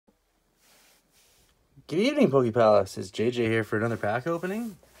Good evening, Pokepalace. It's JJ here for another pack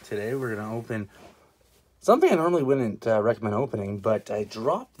opening. Today we're going to open something I normally wouldn't recommend opening, but I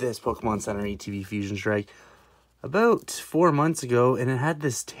dropped this Pokémon Center ETB Fusion Strike about 4 months ago, and it had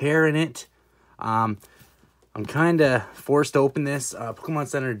this tear in it. I'm kind of forced to open this. Pokémon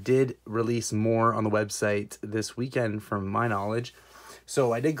Center did release more on the website this weekend from my knowledge,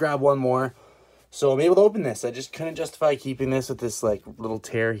 so I did grab one more. So I'm able to open this. I just couldn't justify keeping this with this like little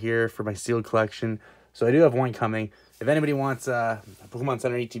tear here for my sealed collection. So I do have one coming. If anybody wants Pokémon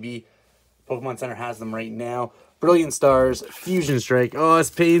Center ETB, Pokémon Center has them right now. Brilliant Stars, Fusion Strike. Oh, this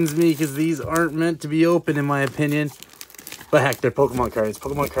pains me because these aren't meant to be open in my opinion. But heck, they're Pokemon cards.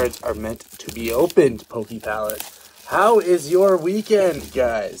 Pokemon cards are meant to be opened, Pokepalace. How is your weekend,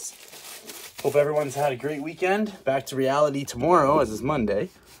 guys? Hope everyone's had a great weekend. Back to reality tomorrow, as is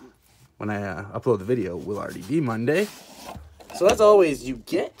Monday. When I upload the video, will already be Monday. So as always, you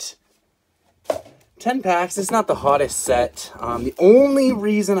get 10 packs. It's not the hottest set. The only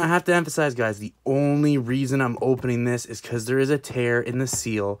reason I have to emphasize, guys, the only reason I'm opening this is because there is a tear in the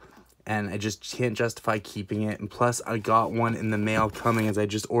seal, and I just can't justify keeping it. And plus, I got one in the mail coming as I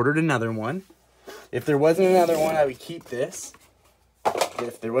just ordered another one. If there wasn't another one, I would keep this.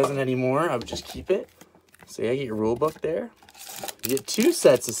 If there wasn't any more, I would just keep it. So yeah, get your rule book there. You get 2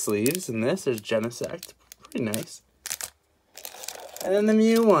 sets of sleeves in this. There's Genesect. Pretty nice. And then the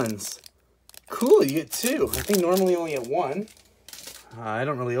Mew ones. Cool, you get 2. I think normally you only get 1. I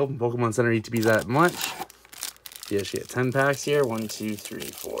don't really open Pokemon Center ETB that much. Yes, you get 10 packs here. 1, 2, 3,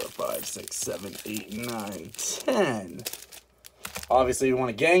 4, 5, 6, 7, 8, 9, 10. Obviously, you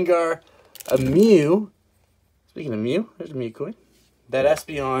want a Gengar, a Mew. Speaking of Mew, there's a Mew coin. That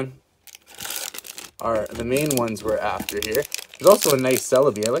Espeon are the main ones we're after here. There's also a nice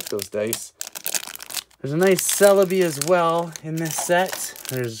Celebi. I like those dice. There's a nice Celebi as well in this set.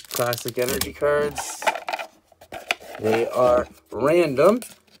 There's classic energy cards. They are random.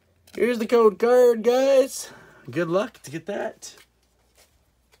 Here's the code card, guys. Good luck to get that.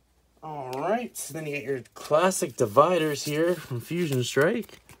 Alright, so then you get your classic dividers here from Fusion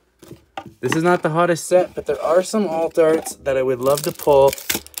Strike. This is not the hottest set, but there are some alt arts that I would love to pull.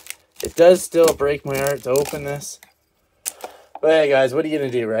 It does still break my heart to open this. But hey guys, what are you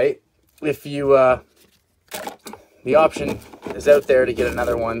going to do, right? If you, the option is out there to get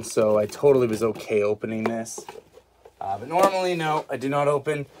another one, so I totally was okay opening this. But normally, no, I do not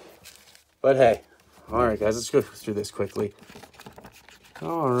open. But hey, alright guys, let's go through this quickly.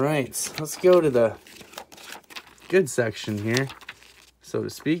 Alright, let's go to the good section here, so to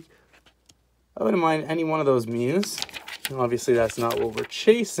speak. I wouldn't mind any one of those Mews. Obviously, that's not what we're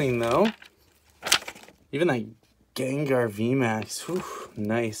chasing, though. Even that Gengar VMAX. Whew,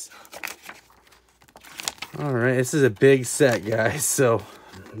 nice. Alright, this is a big set, guys. So,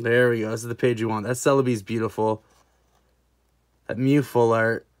 there we go. This is the page you want. That Celebi's beautiful. That Mew full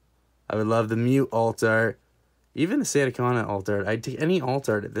art. I would love the Mew alt art. Even the Santakana alt art. I'd take any alt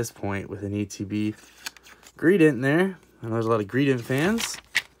art at this point with an ETB. Greedent there. I know there's a lot of Greedent fans.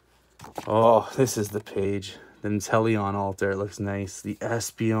 Oh, this is the page. The Inteleon altar, it looks nice. The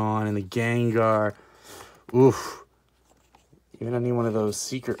Espeon and the Gengar. Oof. Even any one of those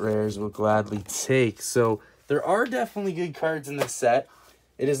secret rares will gladly take. So, there are definitely good cards in this set.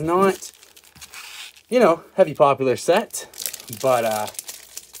 It is not, you know, heavy popular set. But,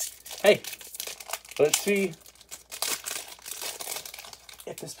 hey, let's see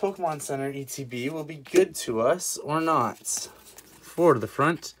if this Pokemon Center ETB will be good to us or not. 4 to the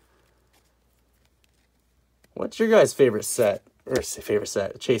front. What's your guys' favorite set? Or favorite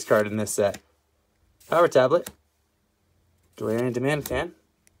set? Chase card in this set. Power Tablet. Galarian Demandfan.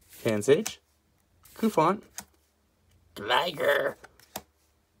 Pansage. Kufant. Gligar.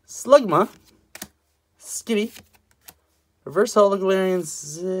 Slugma. Skitty. Reverse Holo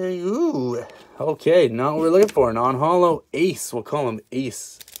Galarians. Ooh. Okay, not what we're looking for. Non-holo Ace. We'll call him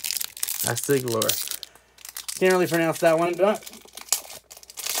Ace. Astigilor. Can't really pronounce that one, but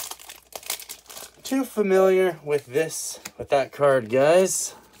too familiar with that card,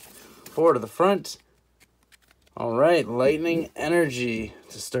 guys. 4 to the front. All right, Lightning Energy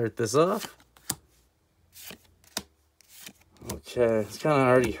to start this off. Okay, it's kind of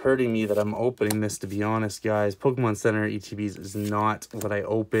already hurting me that I'm opening this, to be honest, guys. Pokemon Center ETBs is not what I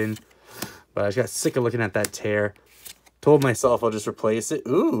open, but I just got sick of looking at that tear. Told myself I'll just replace it.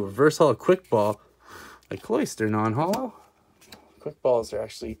 Ooh, Reverse Holo Quick Ball. Like Cloyster, non-holo. Quick Balls are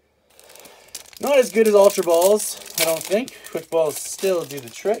actually not as good as Ultra Balls, I don't think. Quick Balls still do the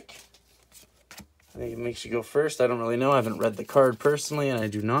trick. I think it makes you go first. I don't really know. I haven't read the card personally, and I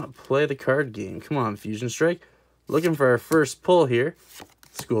do not play the card game. Come on, Fusion Strike. Looking for our first pull here.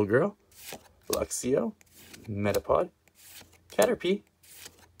 Schoolgirl. Luxio, Metapod, Caterpie,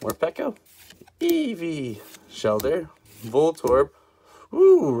 Morpeko, Eevee, Shelter, Voltorb,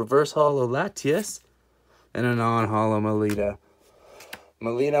 reverse holo Latias, and a non-holo Melita.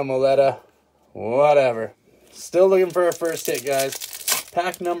 Moletta, whatever. Still looking for a first hit, guys.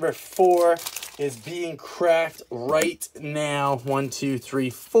 Pack number 4 is being cracked right now. 1, 2, 3,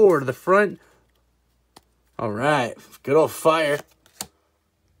 4 to the front. All right, good old fire.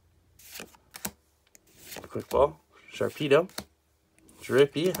 Quick ball, Sharpedo,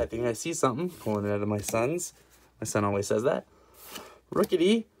 Drippy. I think I see something pulling it out of my son's. My son always says that.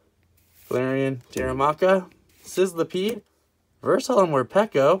 Rookity, Flareon, Darumaka, Sizzlipede, Versatile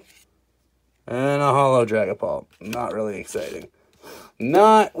Morpeko, and a holo Dragapult. Not really exciting.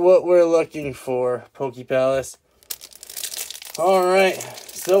 Not what we're looking for, Pokepalace. Alright,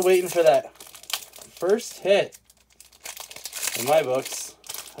 still waiting for that first hit. In my books,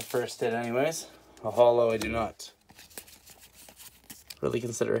 a first hit anyways. A holo I do not really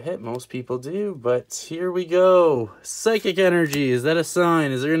consider a hit. Most people do, but here we go. Psychic Energy, is that a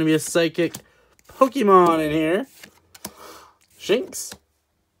sign? Is there going to be a Psychic Pokemon in here? Shinx,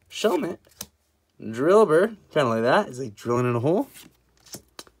 Shelmet, Drillbur, kind of like that. Is he drilling in a hole?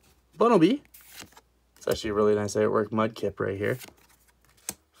 Bunnelby. It's actually a really nice artwork Mudkip right here.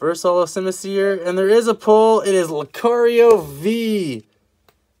 First holo Simisear, and there is a pull. It is Lucario V.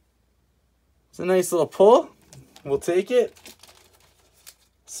 It's a nice little pull. We'll take it.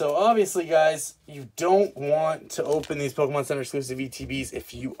 So obviously, guys, you don't want to open these Pokemon Center exclusive ETBs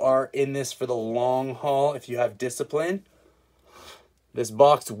if you are in this for the long haul, if you have discipline. This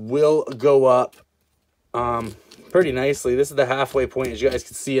box will go up pretty nicely. This is the halfway point, as you guys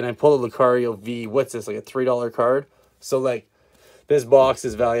can see, and I pulled a Lucario V. What's this, like a $3 card? So, like, this box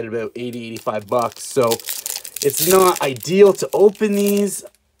is valued at about 80, 85 bucks. So, it's not ideal to open these.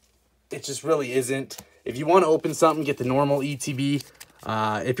 It just really isn't. If you want to open something, get the normal ETB.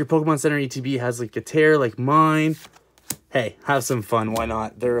 If your Pokemon Center ETB has, like, a tear like mine, hey, have some fun. Why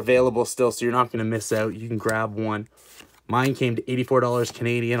not? They're available still, so you're not going to miss out. You can grab one. Mine came to $84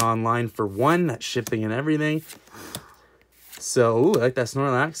 Canadian online for one. That's shipping and everything. So, I like that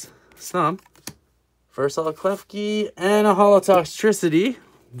Snorlax. Stomp. First holo Klefki and a holo Toxtricity.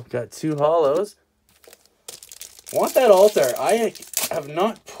 Got 2 holos. Want that alt art. I have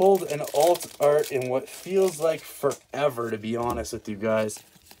not pulled an alt art in what feels like forever, to be honest with you guys.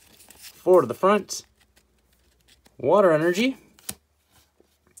 4 to the front. Water Energy.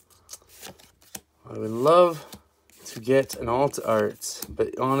 I would love to get an alt art,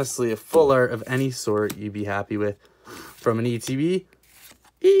 but honestly, a full art of any sort you'd be happy with. From an ETB,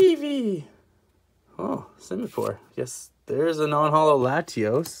 Eevee. Oh, Simipour. Yes, there's a non-holo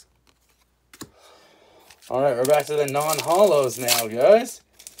Latios. All right, we're back to the non-holos now, guys.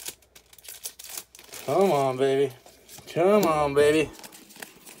 Come on, baby. Come on, baby.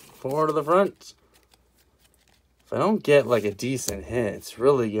 4 to the front. If I don't get like a decent hit, it's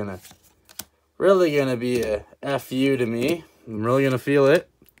really gonna be a FU to me. I'm really gonna feel it.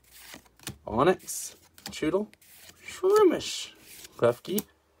 Onyx, Choodle, Shroomish, Klefki,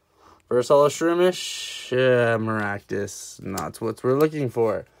 first holo Shroomish, Maractus. Not what we're looking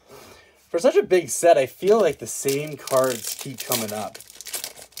for. For such a big set, I feel like the same cards keep coming up.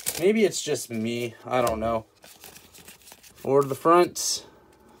 Maybe it's just me. I don't know. 4 to the front.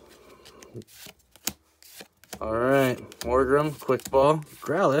 Alright. Morgrem, Quick Ball,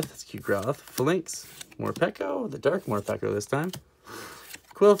 Growlithe. That's cute Growlithe. Phalanx, Morpeko. The Dark Morpeko this time.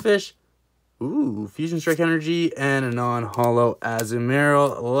 Quillfish. Ooh, Fusion Strike Energy. And a non-holo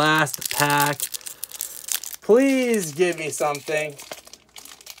Azumarill. Last pack. Please give me something.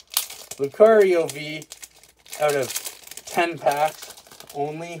 Lucario V out of 10 packs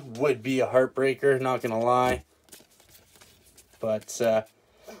only would be a heartbreaker, not gonna lie. But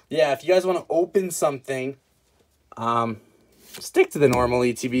yeah, if you guys want to open something, stick to the normal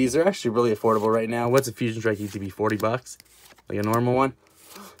ETBs. They're actually really affordable right now. What's a Fusion Strike ETB? 40 bucks, like a normal one.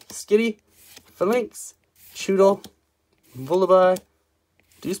 Skitty, Phalanx, Choodle, Vullaby,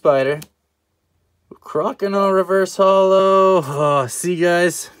 Dewspider, Crocodile Reverse Holo. Oh, see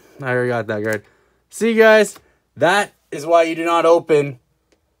guys, I already got that card. See guys, that is why you do not open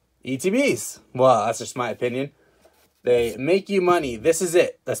ETBs. Well, that's just my opinion. They make you money. This is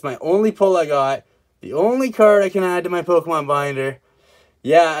it. That's my only pull I got. The only card I can add to my Pokemon binder.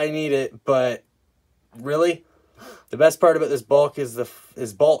 Yeah, I need it, but really, the best part about this bulk is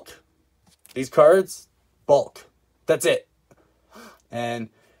bulk. These cards, bulk. That's it. And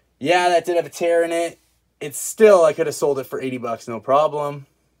yeah, that did have a tear in it. It's still, I could have sold it for 80 bucks, no problem.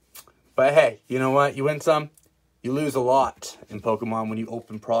 But hey, you know what? You win some, you lose a lot in Pokemon when you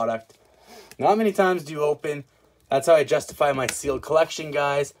open product. Not many times do you open. That's how I justify my sealed collection,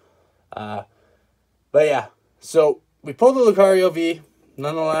 guys. But yeah, so we pulled the Lucario V.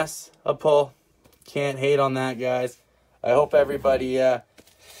 Nonetheless, a pull. Can't hate on that, guys. I hope everybody had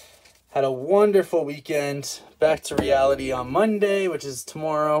a wonderful weekend. Back to reality on Monday, which is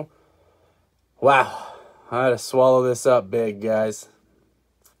tomorrow. Wow. I had to swallow this up big, guys.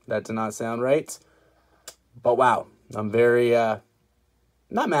 That did not sound right. But wow. I'm very,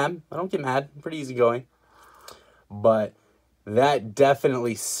 not mad. I don't get mad. I'm pretty easygoing. But that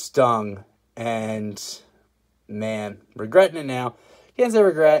definitely stung. And, man, regretting it now. Can't say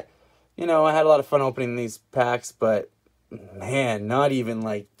regret. You know, I had a lot of fun opening these packs, but, man, not even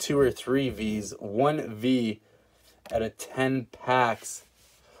like 2 or 3 Vs. 1 V out of 10 packs.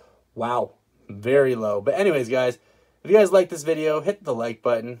 Wow. Very low. But anyways, guys, if you guys like this video, hit the like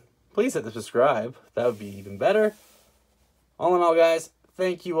button. Please hit the subscribe. That would be even better. All in all, guys,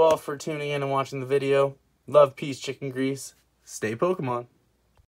 thank you all for tuning in and watching the video. Love, peace, chicken grease. Stay Pokemon.